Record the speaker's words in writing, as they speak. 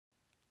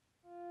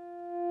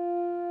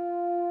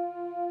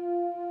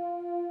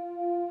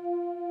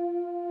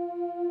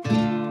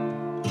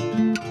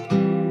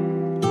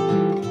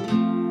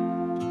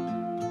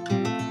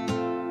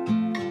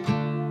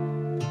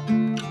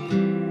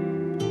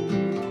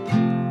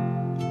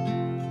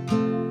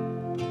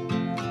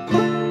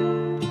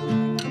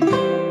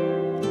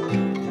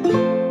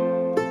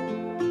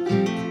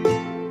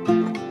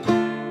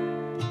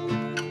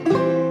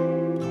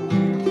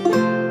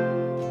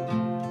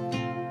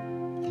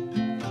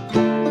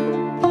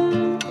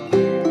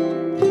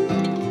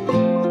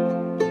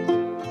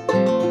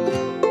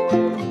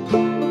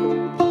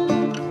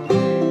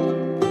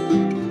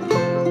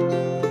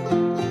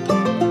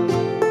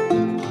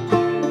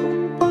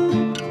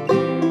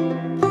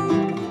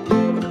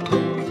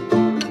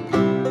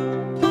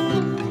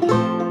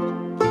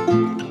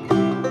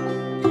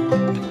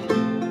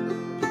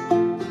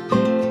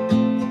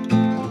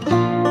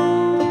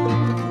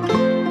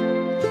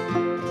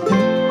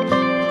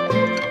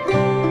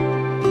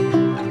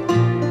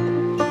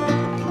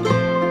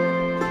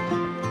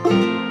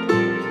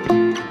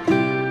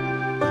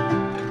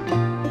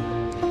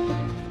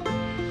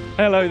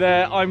Hello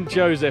there, I'm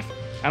Joseph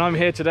and I'm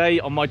here today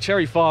on my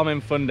cherry farm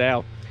in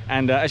Fundão.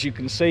 And as you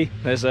can see,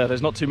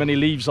 there's not too many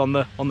leaves on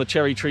the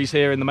cherry trees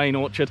here in the main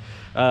orchard.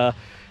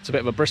 It's a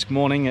bit of a brisk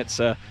morning, it's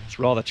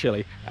rather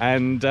chilly.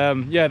 And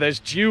yeah, there's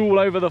dew all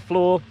over the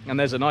floor and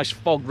there's a nice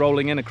fog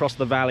rolling in across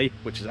the valley,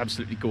 which is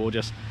absolutely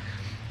gorgeous.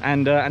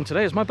 And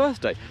today is my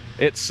birthday.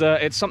 It's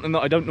something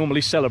that I don't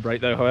normally celebrate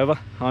though, however.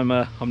 I'm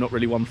not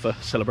really one for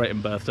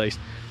celebrating birthdays.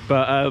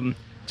 But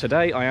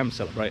today I am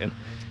celebrating.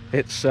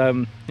 It's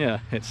yeah,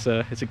 it's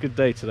a good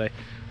day today.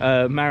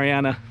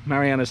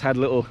 Mariana's had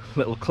little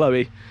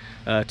Chloe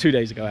 2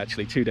 days ago,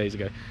 actually 2 days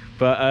ago.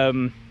 But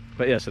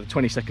yeah, so the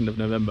 22nd of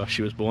November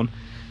she was born,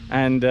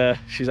 and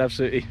she's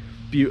absolutely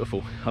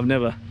beautiful. I've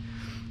never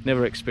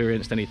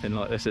experienced anything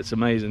like this. It's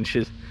amazing.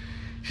 She's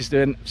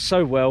doing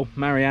so well.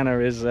 Mariana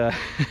is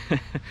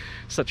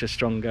such a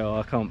strong girl.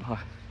 I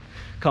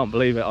can't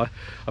believe it.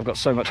 I've got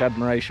so much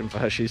admiration for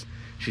her. She's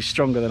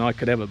stronger than I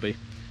could ever be.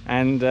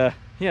 And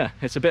yeah,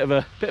 it's a bit of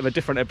a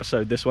different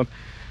episode, this one.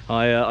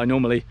 I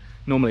normally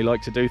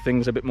like to do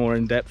things a bit more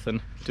in depth and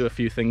do a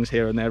few things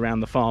here and there around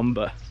the farm,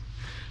 but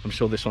I'm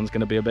sure this one's going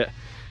to be a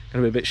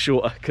bit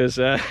shorter because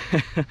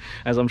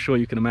as I'm sure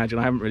you can imagine,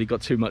 I haven't really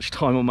got too much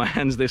time on my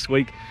hands this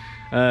week.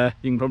 You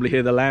can probably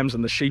hear the lambs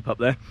and the sheep up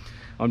there.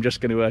 I'm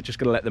just going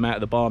to let them out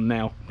of the barn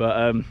now.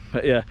 But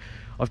yeah,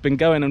 I've been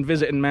going and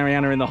visiting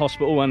Mariana in the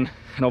hospital, and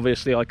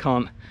obviously I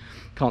can't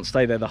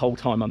stay there the whole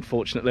time,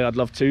 unfortunately. I'd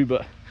love to,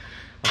 but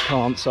I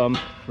can't, so I'm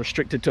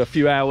restricted to a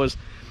few hours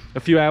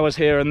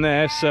here and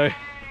there. So,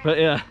 but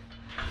yeah,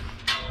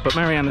 but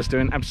Mariana's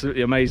doing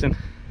absolutely amazing.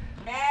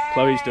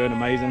 Chloe's doing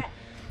amazing.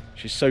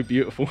 She's so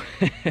beautiful.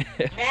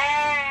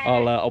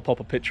 I'll pop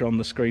a picture on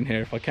the screen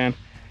here if I can.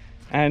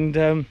 And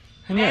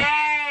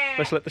yeah,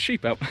 let's let the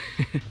sheep out.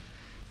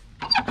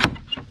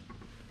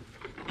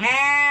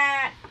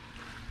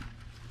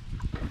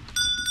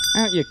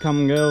 Out you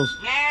come, girls.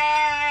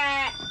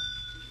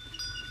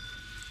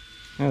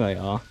 There they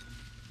are.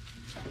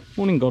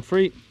 Morning,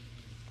 Godfrey.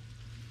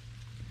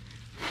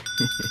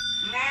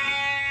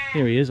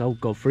 Here he is,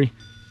 old Godfrey.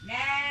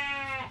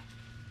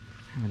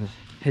 Having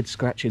a head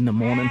scratch in the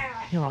morning.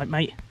 You alright,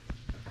 mate?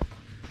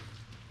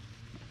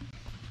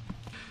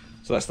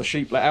 So that's the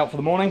sheep let out for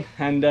the morning,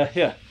 and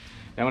yeah,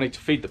 now I need to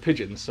feed the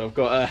pigeons. So I've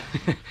got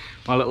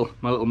my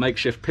little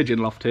makeshift pigeon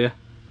loft here.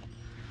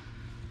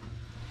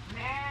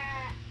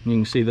 You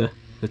can see the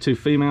two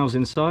females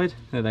inside.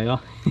 There they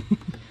are.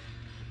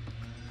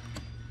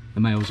 The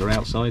males are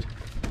outside.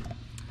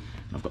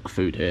 I've got the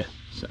food here,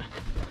 so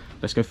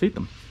let's go feed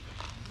them.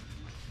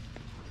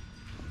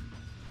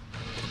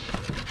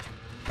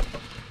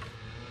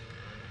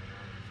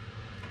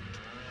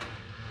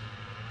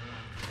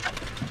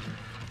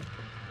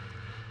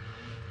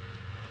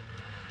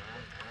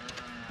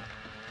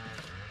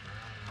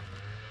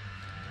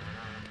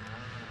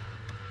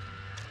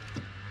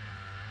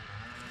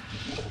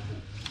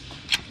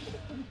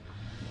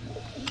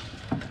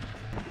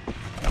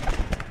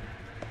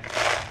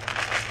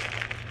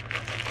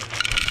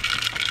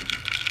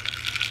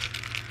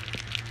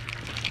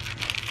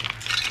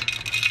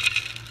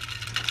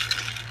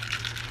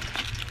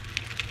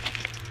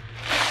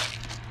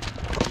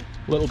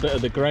 A little bit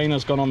of the grain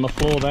has gone on the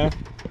floor there,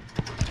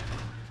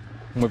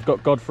 and we've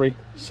got Godfrey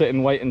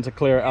sitting waiting to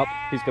clear it up.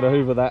 He's going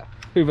to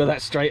hoover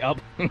that straight up.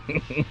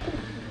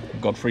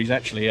 Godfrey's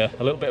actually a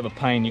little bit of a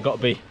pain. You've got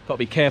to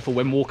be careful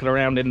when walking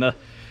around in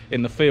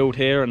the field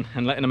here and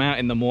letting him out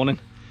in the morning.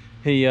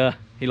 He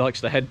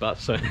likes to headbutt,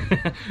 so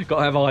got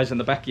to have eyes in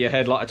the back of your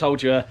head. Like I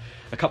told you a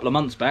couple of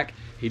months back,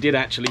 he did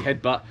actually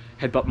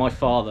headbutt my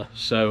father.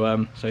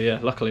 So so yeah,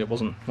 luckily it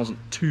wasn't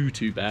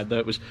too bad though.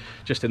 It was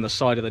just in the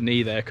side of the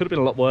knee there. Could have been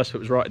a lot worse if it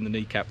was right in the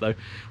kneecap though,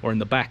 or in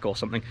the back or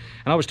something.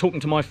 And I was talking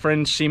to my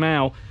friend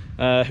Simao,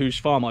 whose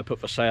farm I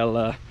put for sale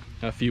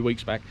a few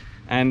weeks back,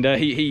 and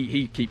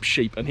he keeps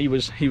sheep, and he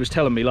was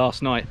telling me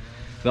last night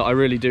that I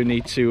really do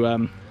need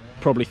to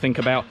probably think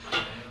about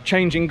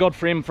changing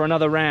Godfrey in for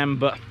another ram,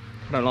 but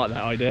I don't like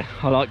that idea.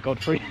 I like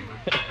Godfrey.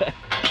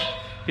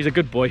 He's a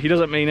good boy. He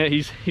doesn't mean it.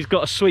 He's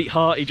got a sweet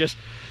heart.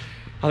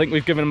 I think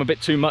we've given him a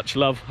bit too much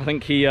love. I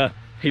think he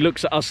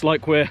looks at us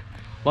like we're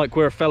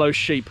a fellow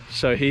sheep.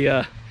 So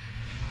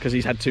because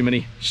he's had too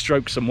many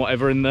strokes and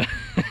whatever in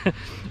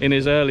in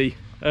his early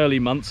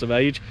months of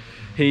age,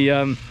 he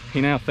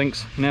now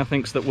thinks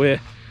that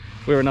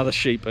we're another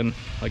sheep, and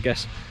I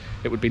guess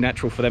it would be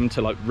natural for them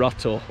to like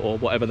rut or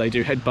whatever they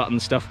do, headbutt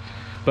and stuff.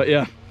 But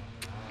yeah,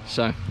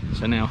 so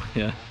now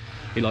yeah,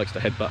 he likes to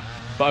headbutt.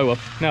 But oh well,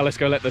 now let's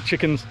go let the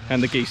chickens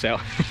and the geese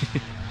out.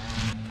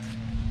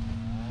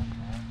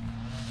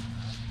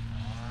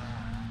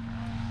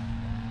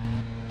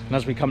 And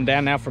as we come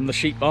down now from the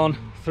sheep barn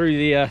through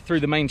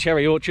the main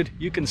cherry orchard,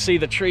 you can see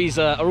the trees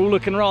are all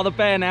looking rather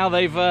bare now.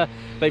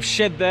 They've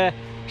shed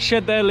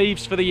their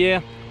leaves for the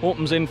year.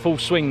 Autumn's in full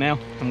swing now,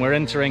 and we're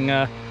entering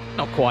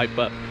not quite,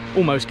 but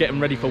almost getting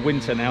ready for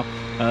winter now.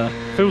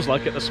 Feels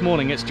like it this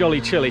morning. It's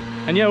jolly chilly,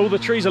 and yeah, all the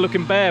trees are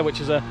looking bare, which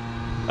is a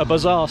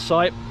bizarre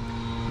sight.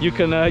 You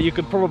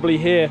can probably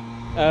hear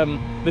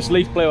this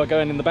leaf blower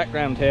going in the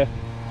background here.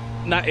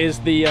 And that is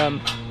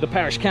the the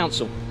parish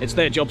council. It's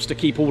their jobs to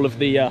keep all of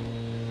the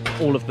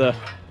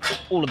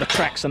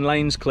tracks and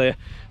lanes clear.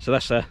 So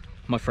that's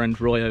my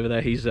friend Roy over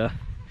there. He's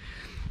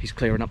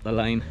clearing up the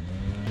lane.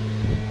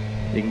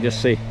 You can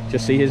just see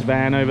his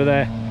van over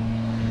there.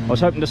 I was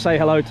hoping to say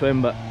hello to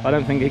him, but I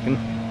don't think he can.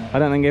 I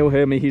don't think he'll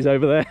hear me. He's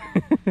over there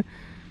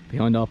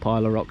behind our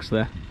pile of rocks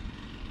there.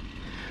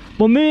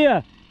 Bon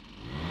dia!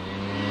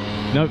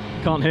 Nope,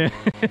 can't hear.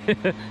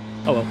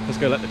 Oh well, let's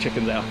go let the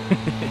chickens out.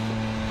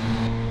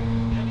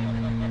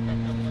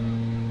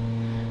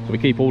 So we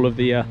keep all of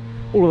the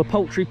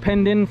poultry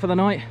penned in for the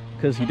night,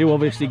 because you do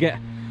obviously get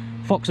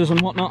foxes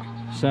and whatnot.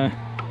 So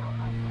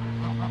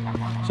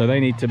they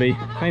need to be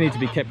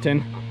kept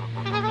in.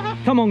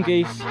 Come on,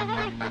 geese.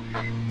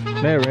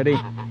 They're ready.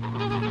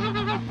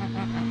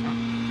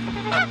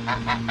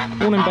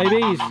 Morning,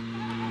 babies.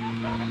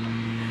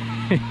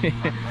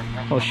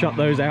 I'll shut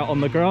those out on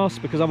the grass,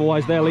 because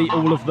otherwise they'll eat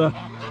all of the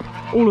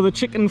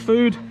chicken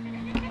food.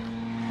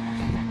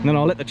 And then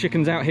I'll let the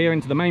chickens out here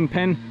into the main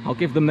pen. I'll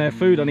give them their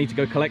food. I need to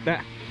go collect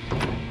that.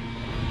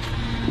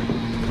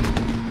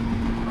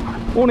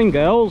 Morning,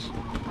 girls.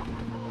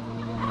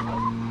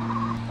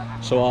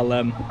 So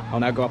I'll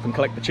now go up and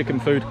collect the chicken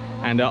food,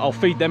 and I'll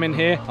feed them in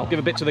here. I'll give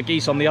a bit to the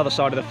geese on the other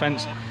side of the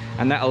fence,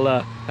 and that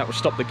will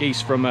stop the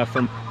geese from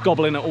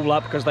gobbling it all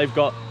up, because they've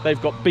got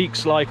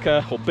beaks like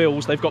or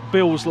bills. They've got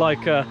bills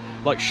like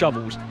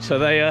shovels, so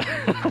they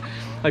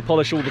they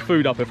polish all the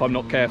food up if I'm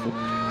not careful.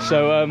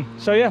 So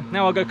yeah,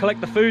 now I'll go collect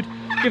the food,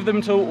 give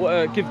them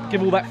to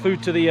give all that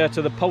food to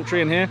the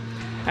poultry in here,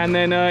 and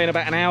then in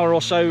about an hour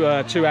or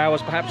so, 2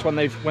 hours perhaps, when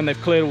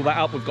they've cleared all that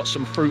up, we've got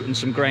some fruit and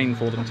some grain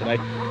for them today.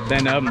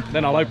 Then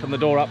I'll open the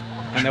door up,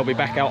 and they'll be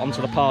back out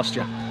onto the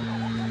pasture.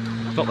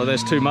 Not that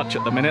there's too much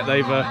at the minute.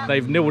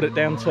 They've nilled it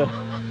down to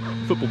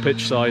football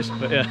pitch size,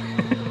 but yeah.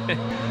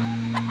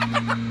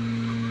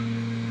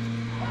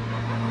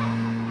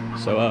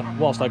 So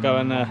whilst I go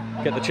and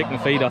get the chicken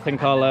feed, I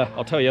think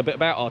I'll tell you a bit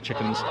about our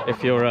chickens.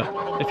 If you're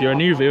a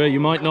new viewer, you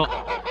might not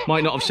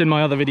have seen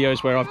my other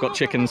videos where I've got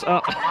chickens.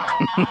 Oh.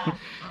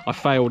 I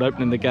failed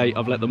opening the gate.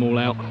 I've let them all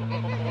out.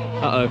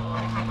 Uh-oh.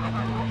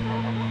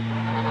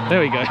 There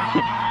we go.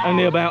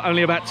 only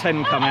about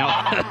 10 come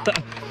out.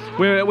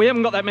 We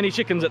haven't got that many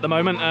chickens at the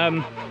moment.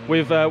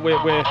 We're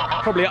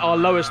probably at our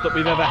lowest that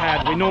we've ever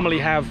had. We normally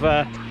have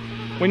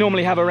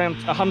around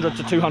 100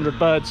 to 200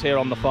 birds here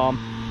on the farm.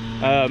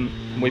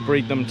 We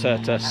breed them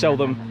to sell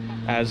them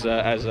as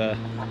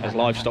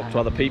livestock to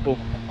other people.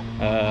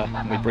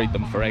 We breed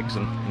them for eggs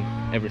and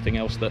everything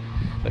else that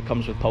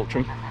comes with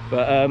poultry.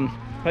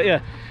 But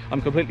yeah,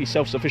 I'm completely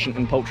self-sufficient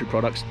in poultry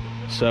products.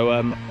 So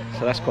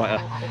that's quite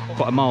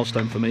a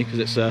milestone for me,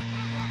 because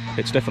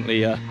it's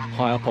definitely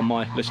high up on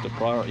my list of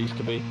priorities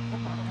to be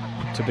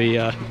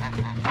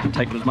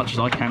taking as much as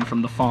I can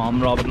from the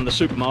farm rather than the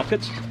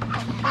supermarkets.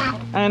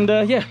 And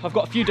yeah, I've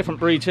got a few different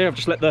breeds here. I've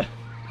just let the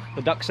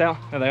ducks out.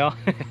 There they are.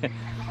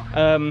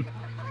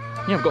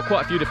 Yeah, I've got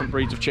quite a few different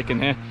breeds of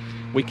chicken here.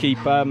 We keep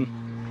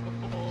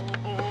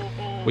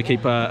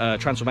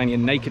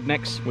Transylvanian naked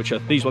necks, which are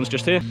these ones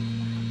just here.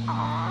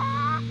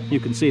 You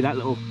can see that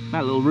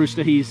little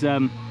rooster. He's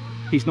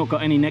not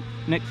got any neck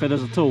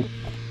feathers at all.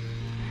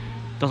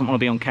 Doesn't want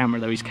to be on camera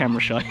though, he's camera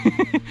shy.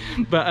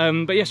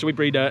 but yeah, so we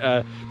breed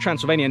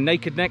Transylvanian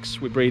naked necks,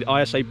 we breed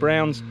ISA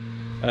browns,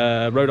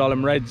 Rhode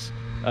Island reds,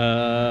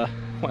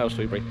 what else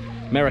do we breed?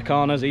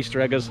 Americanas, Easter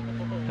eggers,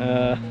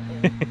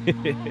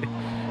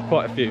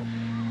 quite a few.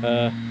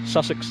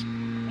 Sussex,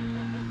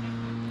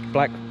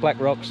 black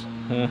rocks,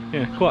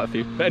 yeah, quite a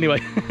few. But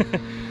anyway,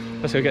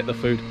 let's go get the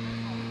food.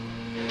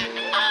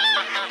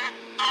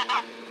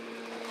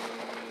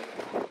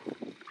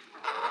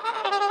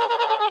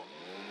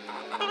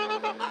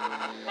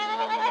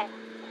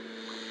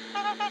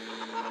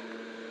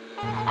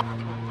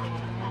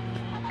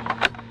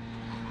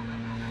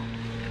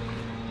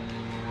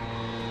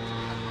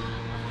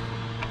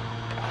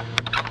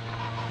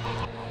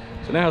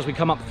 So now, as we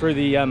come up through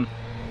the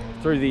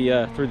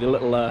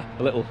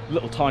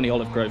little tiny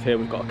olive grove here,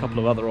 we've got a couple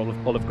of other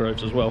olive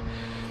groves as well.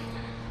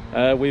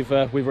 We've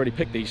already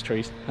picked these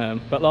trees,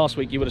 but last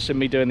week you would have seen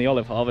me doing the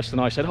olive harvest,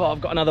 and I said, "Oh,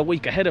 I've got another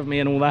week ahead of me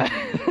and all that."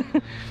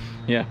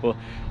 Yeah, well,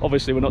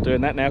 obviously we're not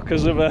doing that now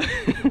because of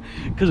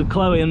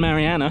Chloe and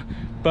Mariana,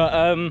 but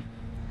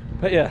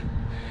yeah,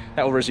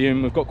 that will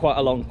resume. We've got quite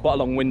a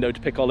long window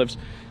to pick olives,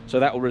 so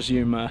that will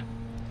resume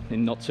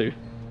in not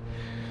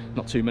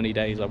too many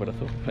days, I would have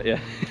thought. But yeah.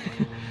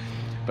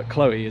 But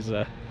Chloe is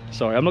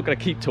sorry, I'm not going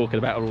to keep talking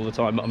about her all the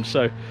time, but I'm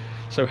so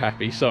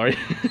happy. Sorry.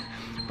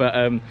 But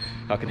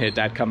I can hear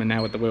Dad coming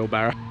now with the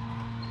wheelbarrow.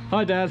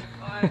 Hi, Dad.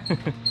 Hi.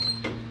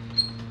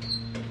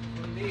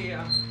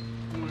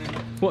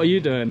 What are you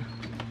doing?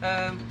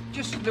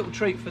 Just a little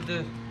treat for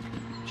the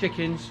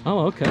chickens.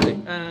 Oh, okay.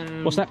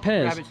 What's that,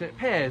 pears?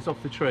 Pears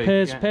off the tree.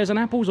 Pears, yeah. Pears and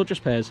apples, or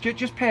just pears?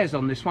 Just pears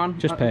on this one.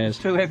 Just pears.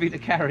 It's too heavy to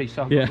carry,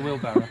 so I've yeah. got the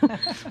wheelbarrow.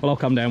 Well, I'll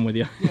come down with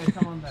you. Yeah,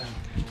 come on down.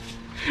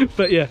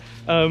 But yeah,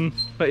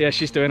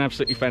 she's doing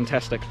absolutely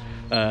fantastic.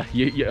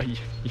 You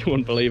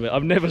wouldn't believe it.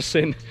 Not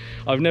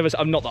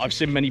that I've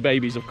seen many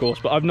babies, of course,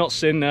 but I've not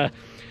seen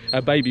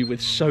a baby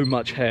with so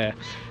much hair.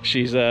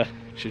 She's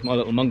my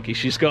little monkey.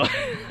 She's got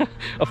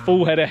a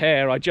full head of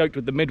hair. I joked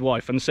with the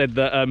midwife and said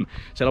that I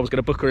was going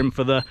to book her in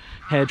for the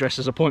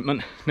hairdresser's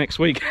appointment next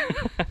week.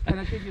 Can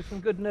I give you some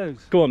good news?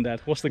 Go on,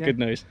 Dad. What's the good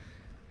news?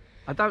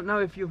 I don't know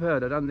if you've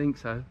heard, I don't think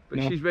so, but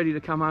No. she's ready to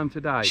come home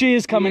today. She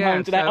is coming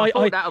home today. So I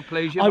thought that'll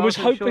please you. I was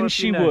wasn't sure hoping if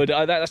she you knew. would.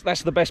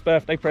 That's the best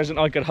birthday present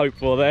I could hope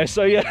for there.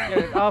 So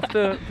yeah.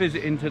 After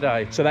visiting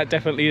today. So that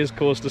definitely is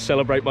cause to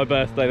celebrate my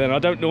birthday then. I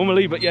don't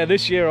normally, but yeah,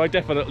 this year I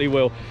definitely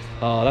will.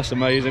 Oh, that's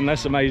amazing.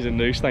 That's amazing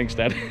news. Thanks,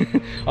 Dad.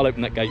 I'll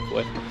open that gate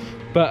for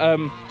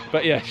you.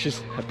 But yeah,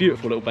 she's a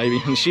beautiful little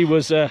baby. And she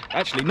was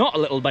actually not a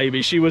little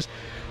baby. She was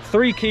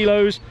 3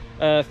 kilos,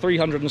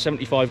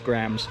 375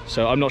 grams.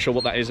 So I'm not sure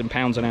what that is in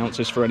pounds and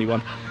ounces for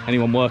anyone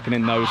working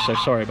in those. So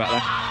sorry about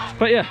that.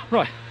 But yeah,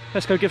 right.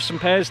 Let's go give some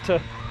pears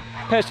to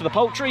the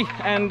poultry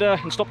and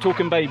stop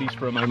talking babies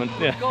for a moment.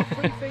 Yeah. We've got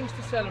 3 things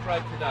to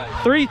celebrate today.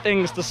 3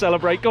 things to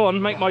celebrate. Go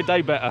on, make my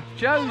day better.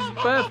 Joe's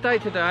birthday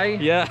today.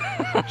 Yeah.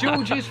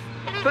 George's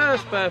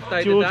first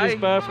birthday George's today.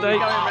 birthday. We're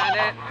going around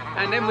it.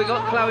 And then we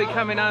got Chloe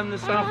coming home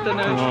this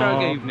afternoon,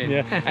 stroke evening.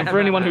 Yeah. And for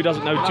anyone who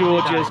doesn't know,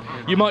 George is,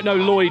 you might know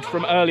Lloyd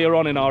from earlier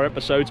on in our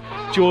episodes.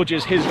 George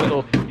is his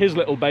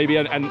little baby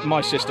and my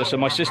sister. So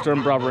my sister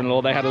and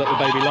brother-in-law, they had a little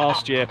baby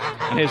last year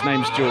and his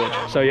name's George.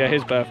 So yeah,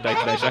 his birthday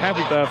today. So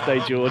happy birthday,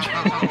 George.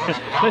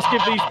 Let's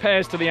give these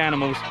pears to the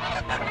animals.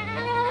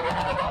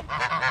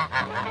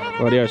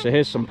 Rightio, so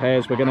here's some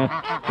pears. We're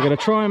gonna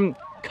try and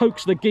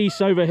coax the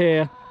geese over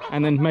here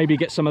and then maybe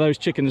get some of those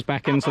chickens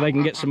back in so they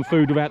can get some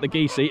food without the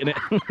geese eating it.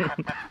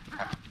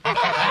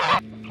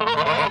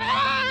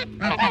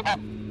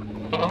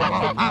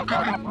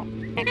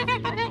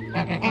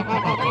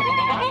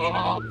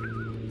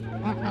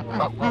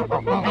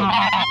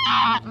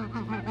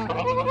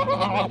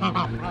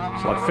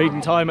 It's like feeding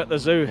time at the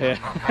zoo here.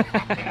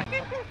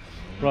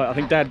 Right, I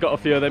think Dad got a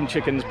few of them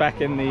chickens back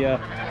in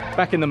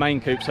the main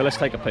coop, so let's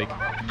take a peek.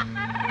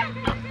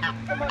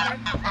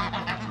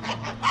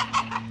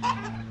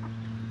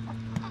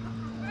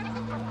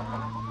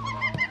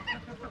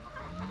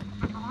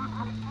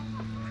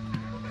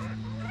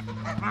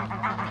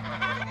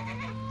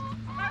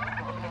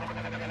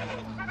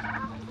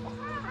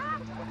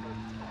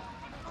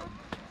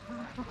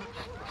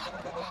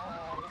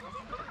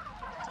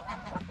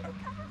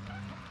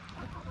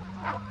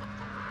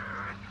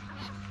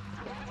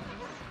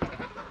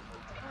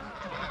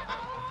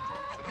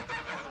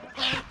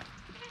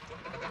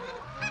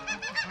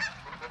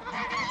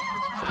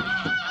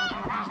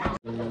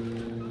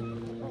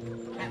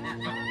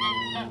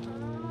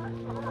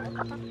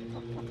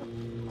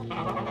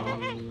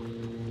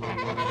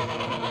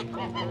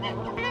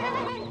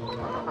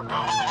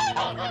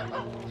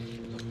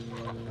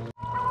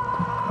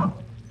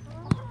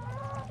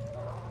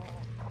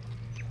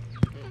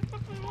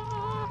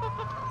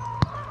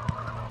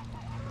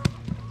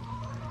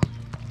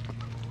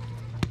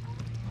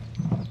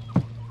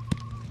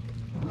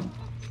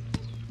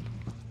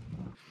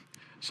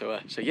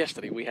 So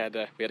yesterday we had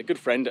a good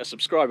friend, a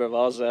subscriber of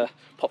ours,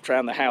 popped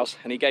around the house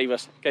and he gave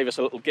us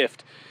a little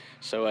gift.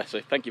 So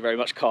thank you very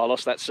much,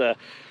 Carlos. That's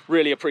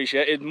really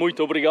appreciated.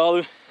 Muito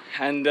obrigado.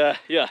 And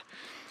yeah,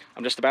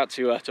 I'm just about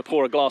to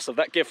pour a glass of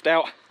that gift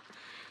out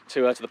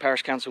to the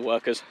parish council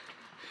workers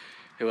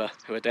who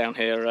are down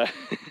here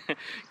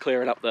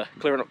clearing up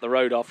the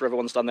road after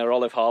everyone's done their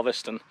olive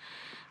harvest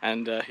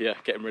and yeah,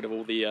 getting rid of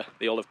all the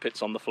olive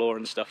pits on the floor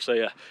and stuff. So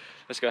yeah,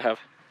 let's go have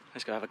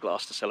a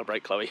glass to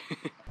celebrate Chloe.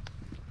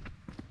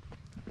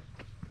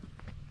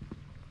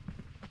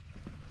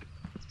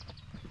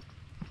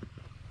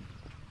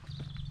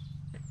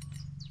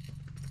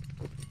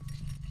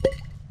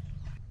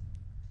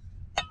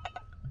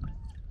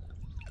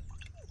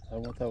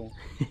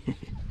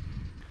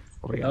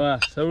 Obrigado.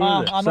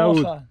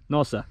 Saúde.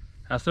 Nossa.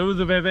 A saúde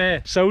do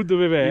bebê. Saúde do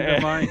bebê.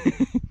 Mãe.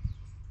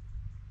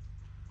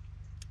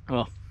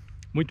 Oh,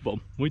 muito bom,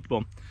 muito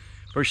bom.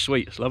 Very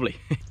sweet, it's lovely.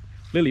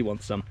 Lily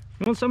wants some.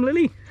 You want some,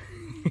 Lily?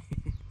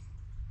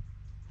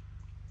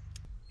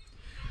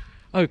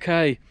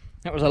 Okay,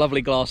 that was a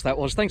lovely glass, that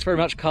was. Thanks very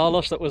much,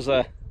 Carlos. That was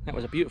a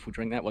beautiful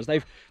drink, that was.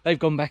 They've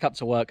gone back up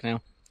to work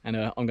now, and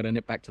I'm going to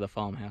nip back to the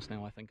farmhouse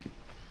now, I think.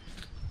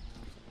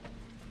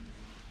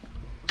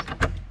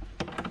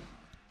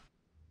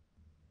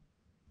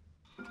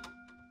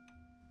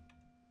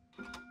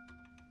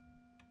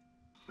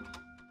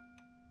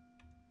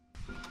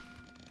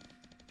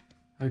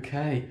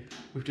 Okay,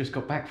 we've just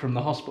got back from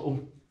the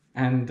hospital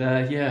and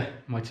yeah,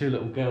 my 2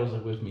 little girls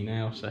are with me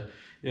now, so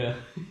yeah.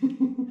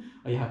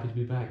 Are you happy to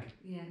be back?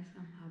 Yes,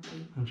 I'm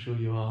happy. I'm sure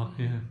you are,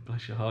 yeah,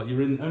 bless your heart.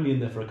 You're only in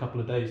there for a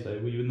couple of days though,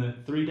 were you in there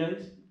 3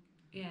 days?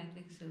 Yeah, I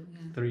think so,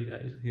 yeah. 3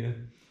 days, yeah.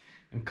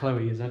 And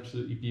Chloe is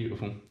absolutely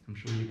beautiful. I'm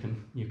sure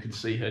you can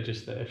see her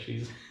just there.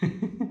 She's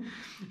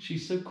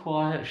she's so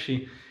quiet,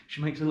 she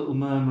makes a little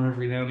murmur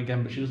every now and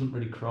again, but she doesn't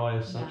really cry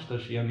as such,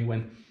 does she? Only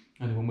when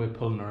we're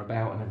pulling her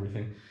about and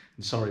everything.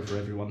 And sorry for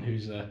everyone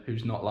who's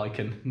not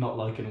liking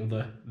all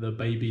the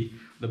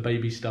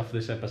baby stuff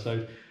this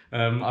episode.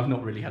 I've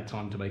not really had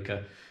time to make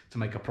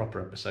a proper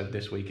episode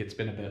this week. It's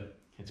been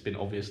a it's been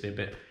obviously a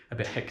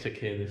bit hectic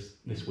here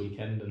this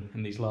weekend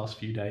and these last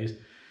few days.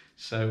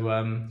 So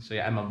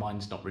yeah, and my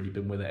mind's not really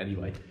been with it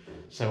anyway.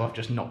 So I've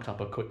just knocked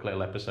up a quick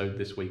little episode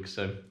this week.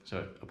 So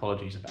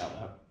apologies about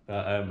that.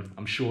 But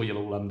I'm sure you'll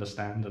all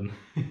understand and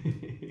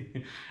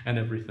and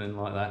everything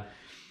like that.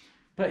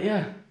 But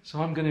yeah,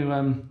 so I'm gonna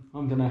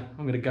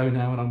go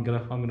now, and I'm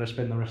gonna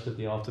spend the rest of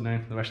the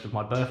afternoon, the rest of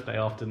my birthday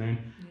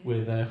afternoon,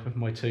 with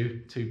my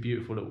two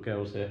beautiful little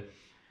girls here.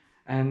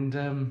 And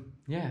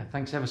yeah,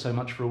 thanks ever so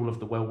much for all of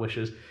the well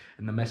wishes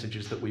and the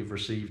messages that we've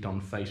received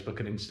on Facebook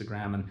and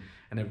Instagram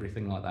and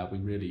everything like that. We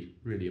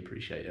really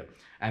appreciate it.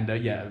 And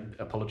yeah,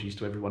 apologies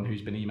to everyone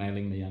who's been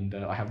emailing me, and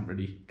I haven't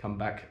really come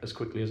back as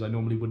quickly as I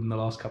normally would in the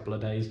last couple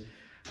of days.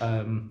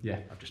 Yeah,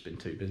 I've just been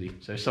too busy,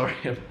 so sorry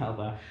about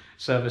that.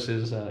 Service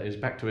is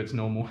back to its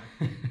normal,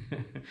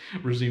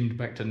 resumed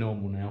back to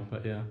normal now.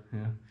 But yeah.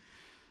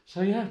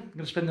 So yeah, I'm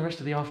gonna spend the rest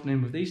of the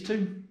afternoon with these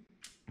two.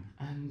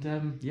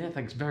 And yeah,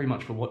 thanks very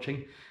much for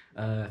watching.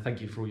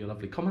 Thank you for all your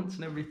lovely comments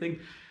and everything.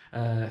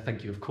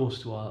 Thank you, of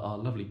course, to our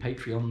lovely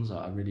Patreons.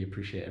 I really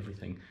appreciate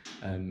everything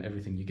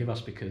you give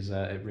us, because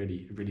it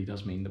really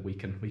does mean that we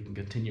can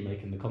continue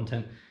making the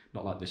content,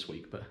 not like this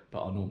week, but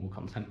our normal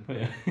content. But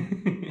yeah,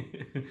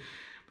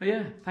 but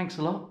yeah, thanks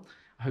a lot.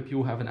 I hope you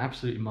all have an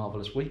absolutely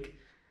marvelous week,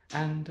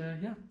 and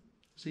yeah,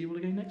 see you all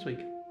again next week.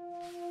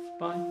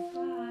 Bye.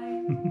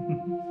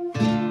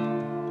 Bye.